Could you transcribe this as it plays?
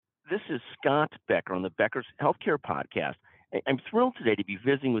This is Scott Becker on the Becker's Healthcare Podcast. I'm thrilled today to be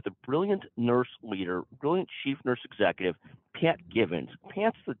visiting with a brilliant nurse leader, brilliant chief nurse executive, Pat Givens.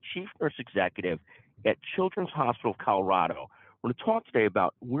 Pat's the chief nurse executive at Children's Hospital of Colorado. We're going to talk today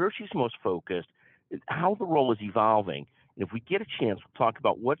about where she's most focused, how the role is evolving, and if we get a chance, we'll talk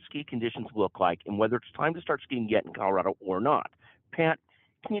about what ski conditions look like and whether it's time to start skiing yet in Colorado or not. Pat,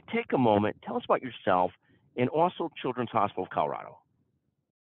 can you take a moment, tell us about yourself and also Children's Hospital of Colorado?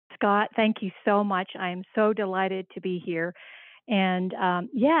 Scott, thank you so much. I am so delighted to be here. And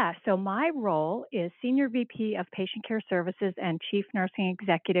so my role is Senior VP of Patient Care Services and Chief Nursing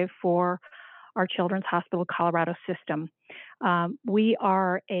Executive for our Children's Hospital Colorado system. We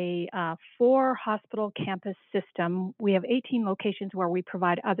are a 4-hospital campus system. We have 18 locations where we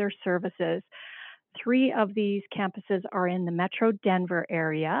provide other services. 3 of these campuses are in the Metro Denver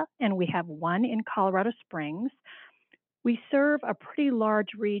area, and we have 1 in Colorado Springs. We serve a pretty large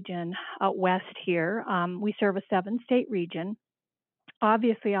region out west here. We serve a 7-state region,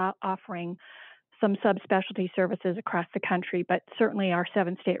 obviously offering some subspecialty services across the country, but certainly our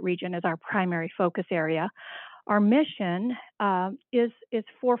 7-state region is our primary focus area. Our mission is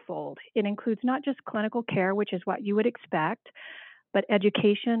fourfold. It includes not just clinical care, which is what you would expect, but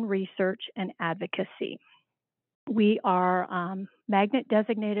education, research, and advocacy. We are magnet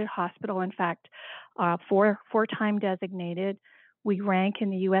designated hospital, in fact, 4-time designated. We rank in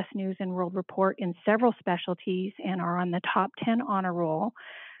the U.S. News and World Report in several specialties and are on the top 10 honor roll.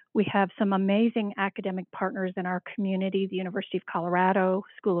 We have some amazing academic partners in our community, the University of Colorado,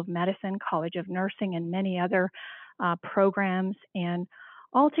 School of Medicine, College of Nursing, and many other programs. And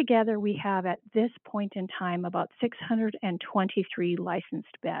altogether, we have at this point in time about 623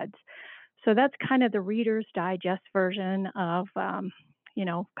 licensed beds. So that's kind of the Reader's Digest version of,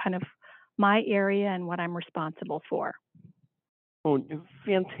 kind of my area and what I'm responsible for. Oh,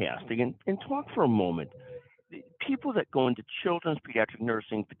 fantastic. And talk for a moment. People that go into children's pediatric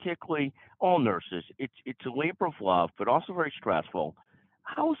nursing, particularly all nurses, it's a labor of love, but also very stressful.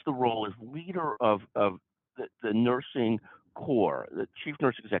 How is the role as leader of the nursing core, the chief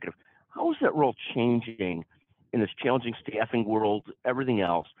nurse executive, how is that role changing in this challenging staffing world, everything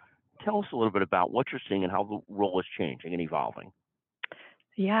else? Tell us a little bit about what you're seeing and how the role is changing and evolving.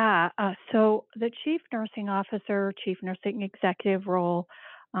 Yeah, so the chief nursing officer, chief nursing executive role,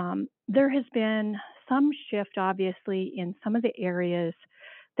 there has been some shift, obviously, in some of the areas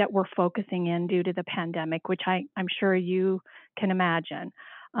that we're focusing in due to the pandemic, which I'm sure you can imagine.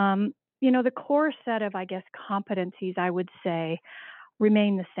 The core set of, competencies, I would say,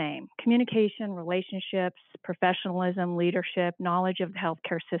 remain the same. Communication, relationships, professionalism, leadership, knowledge of the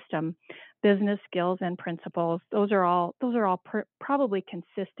healthcare system, business skills and principles. Those are all probably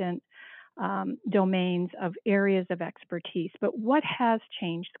consistent domains of areas of expertise. But what has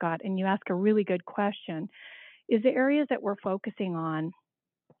changed, Scott, and you ask a really good question, is the areas that we're focusing on,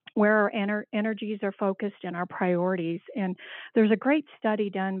 where our energies are focused and our priorities. And there's a great study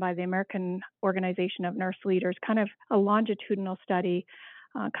done by the American Organization of Nurse Leaders, kind of a longitudinal study,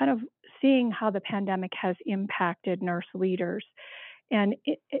 kind of seeing how the pandemic has impacted nurse leaders. And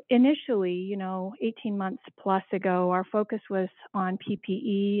initially, 18 months plus ago, our focus was on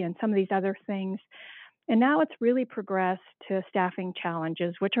PPE and some of these other things. And now it's really progressed to staffing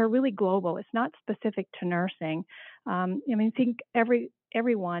challenges, which are really global. It's not specific to nursing. I think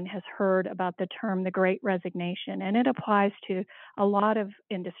everyone has heard about the term the Great Resignation, and it applies to a lot of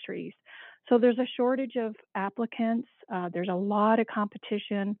industries. So there's a shortage of applicants. There's a lot of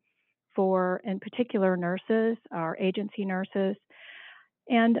competition for, in particular, nurses, our agency nurses.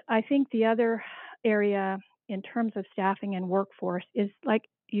 And I think the other area in terms of staffing and workforce is, like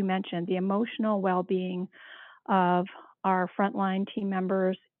you mentioned, the emotional well-being of our frontline team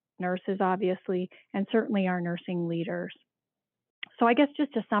members, nurses, obviously, and certainly our nursing leaders. So I guess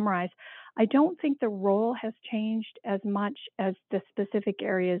just to summarize, I don't think the role has changed as much as the specific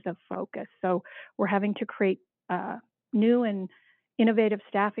areas of focus. So we're having to create new and innovative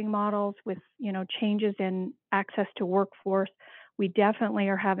staffing models with, changes in access to workforce. We definitely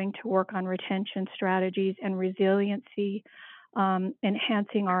are having to work on retention strategies and resiliency,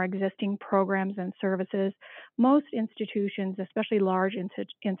 enhancing our existing programs and services. Most institutions, especially large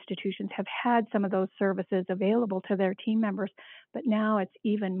institutions, have had some of those services available to their team members, but now it's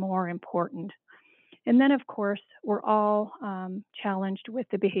even more important. And then, of course, we're all challenged with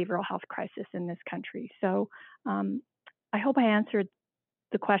the behavioral health crisis in this country. So I hope I answered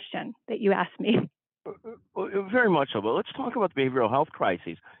the question that you asked me. Very much so, but let's talk about the behavioral health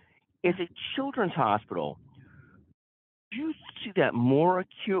crisis. As a children's hospital, do you see that more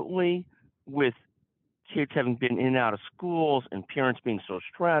acutely with kids having been in and out of schools and parents being so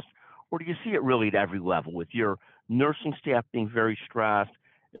stressed, or do you see it really at every level with your nursing staff being very stressed,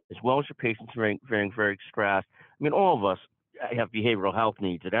 as well as your patients very stressed? I mean, all of us have behavioral health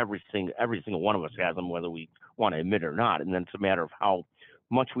needs, and every single one of us has them, whether we want to admit it or not. And then it's a matter of how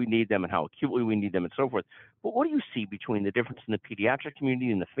much we need them and how acutely we need them and so forth. But what do you see between the difference in the pediatric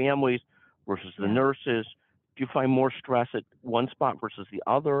community and the families versus the Yeah. nurses? Do you find more stress at one spot versus the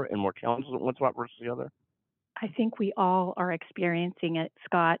other and more challenges at one spot versus the other? I think we all are experiencing it,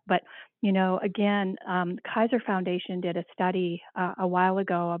 Scott. But, again, Kaiser Foundation did a study a while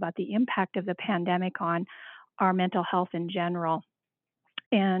ago about the impact of the pandemic on our mental health in general.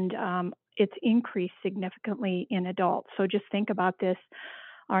 And it's increased significantly in adults. So just think about this: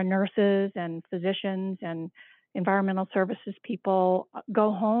 our nurses and physicians and environmental services people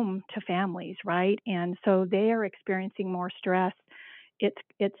go home to families, right? And so they are experiencing more stress. It's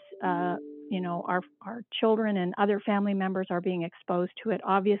our children and other family members are being exposed to it.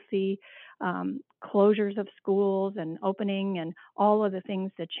 Obviously, closures of schools and opening and all of the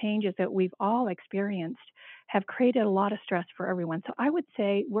things, the changes that we've all experienced have created a lot of stress for everyone. So I would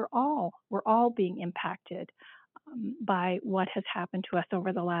say we're all being impacted by what has happened to us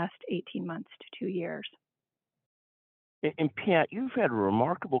over the last 18 months to 2 years. And Pat, you've had a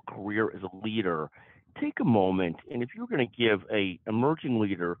remarkable career as a leader. Take a moment, and if you're going to give a emerging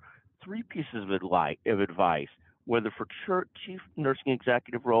leader three pieces of advice, whether for chief nursing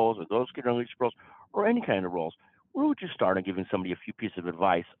executive roles or those getting leadership roles or any kind of roles, where would you start on giving somebody a few pieces of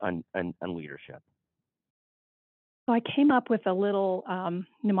advice on leadership? So I came up with a little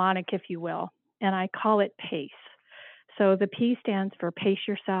mnemonic, if you will, and I call it PACE. So the P stands for pace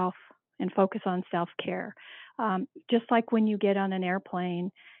yourself and focus on self care. Just like when you get on an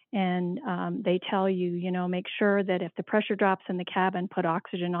airplane and they tell you, make sure that if the pressure drops in the cabin, put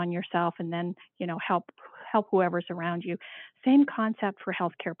oxygen on yourself and then, help whoever's around you. Same concept for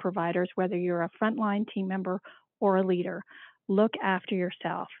healthcare providers, whether you're a frontline team member or a leader. Look after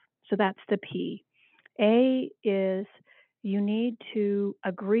yourself. So that's the P. A is you need to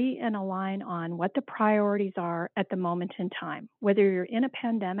agree and align on what the priorities are at the moment in time. Whether you're in a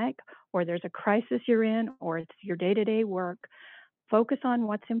pandemic or there's a crisis you're in or it's your day to day work, focus on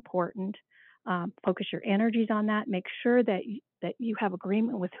what's important. Focus your energies on that. Make sure that you have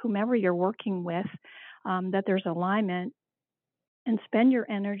agreement with whomever you're working with, that there's alignment, and spend your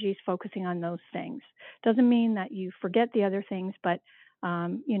energies focusing on those things. Doesn't mean that you forget the other things, but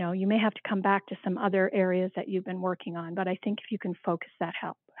you may have to come back to some other areas that you've been working on. But I think if you can focus, that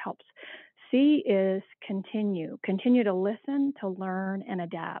helps. C is continue to listen, to learn, and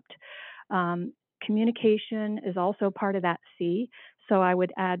adapt. Communication is also part of that C. So I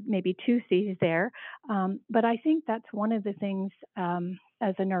would add maybe two C's there. But I think that's one of the things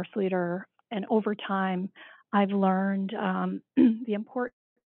as a nurse leader, and over time, I've learned the important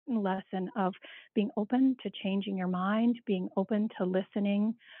lesson of being open to changing your mind, being open to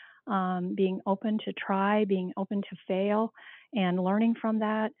listening, being open to try, being open to fail, and learning from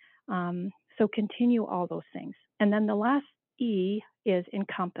that. So continue all those things. And then the last E is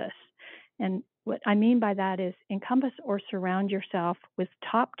encompass. And what I mean by that is encompass or surround yourself with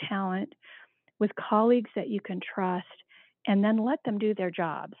top talent, with colleagues that you can trust, and then let them do their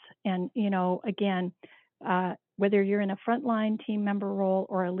jobs. And, again, whether you're in a frontline team member role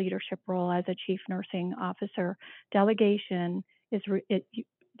or a leadership role as a chief nursing officer, delegation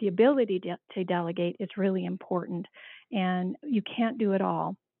the ability to delegate is really important, and you can't do it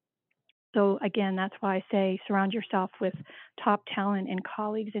all. So again, that's why I say surround yourself with top talent and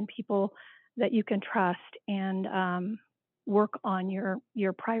colleagues and people that you can trust, and work on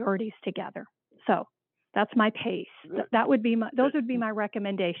your priorities together. So that's my pace. That would be those would be my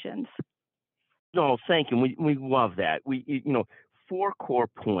recommendations. No, thank you. We love that. Four core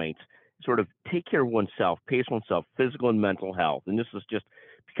points: sort of take care of oneself, pace oneself, physical and mental health, and this is just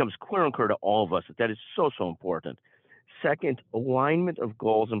becomes clear and clear to all of us that is so important. Second, alignment of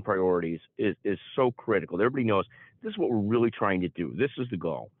goals and priorities is so critical. Everybody knows this is what we're really trying to do. This is the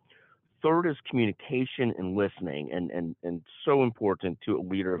goal. Third is communication and listening, and so important to a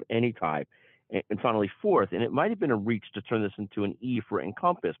leader of any type. And finally, fourth, and it might have been a reach to turn this into an E for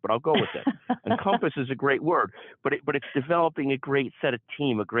encompass, but I'll go with it. Encompass is a great word, but it's developing a great set of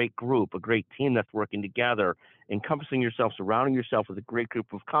team, a great group, a great team that's working together, encompassing yourself, surrounding yourself with a great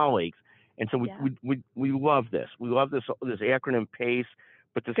group of colleagues. And so Yeah. we love this. We love this acronym PACE,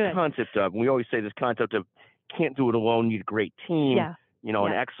 but this Good. concept of, and we always say this concept of can't do it alone, need a great team, Yeah. an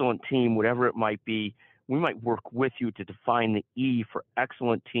Yeah. excellent team, whatever it might be. We might work with you to define the E for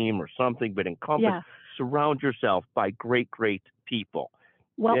excellent team or something, but encompass, Yeah. surround yourself by great people.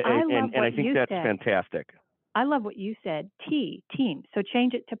 Well, I love And I what think you that's said. fantastic. I love what you said. Team. So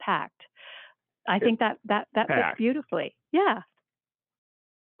change it to packed. I It, think that fits packed. beautifully. Yeah.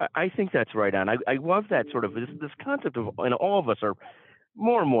 I think that's right on. I love that sort of this concept of, and all of us are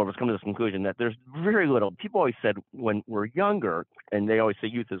more and more of us come to this conclusion that there's very little. People always said when we're younger, and they always say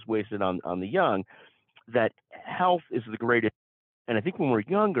youth is wasted on the young, that health is the greatest. And I think when we're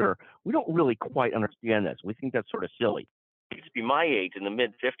younger, we don't really quite understand this. We think that's sort of silly. It used to be my age in the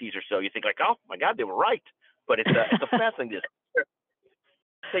mid 50s or so. You think like, oh my God, they were right. But it's a fascinating.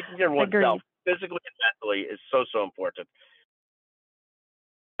 Taking care of oneself Agreed. physically and mentally is so important.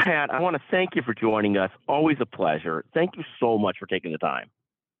 Pat, I want to thank you for joining us. Always a pleasure. Thank you so much for taking the time.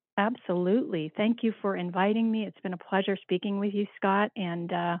 Absolutely. Thank you for inviting me. It's been a pleasure speaking with you, Scott.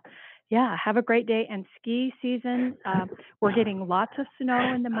 And yeah, have a great day. And ski season, we're getting lots of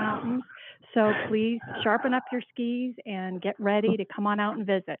snow in the mountains. So please sharpen up your skis and get ready to come on out and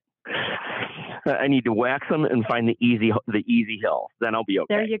visit. I need to wax them and find the easy hill. Then I'll be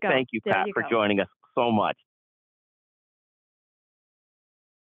There okay. you go. Thank you, There Pat, you for go. joining us so much.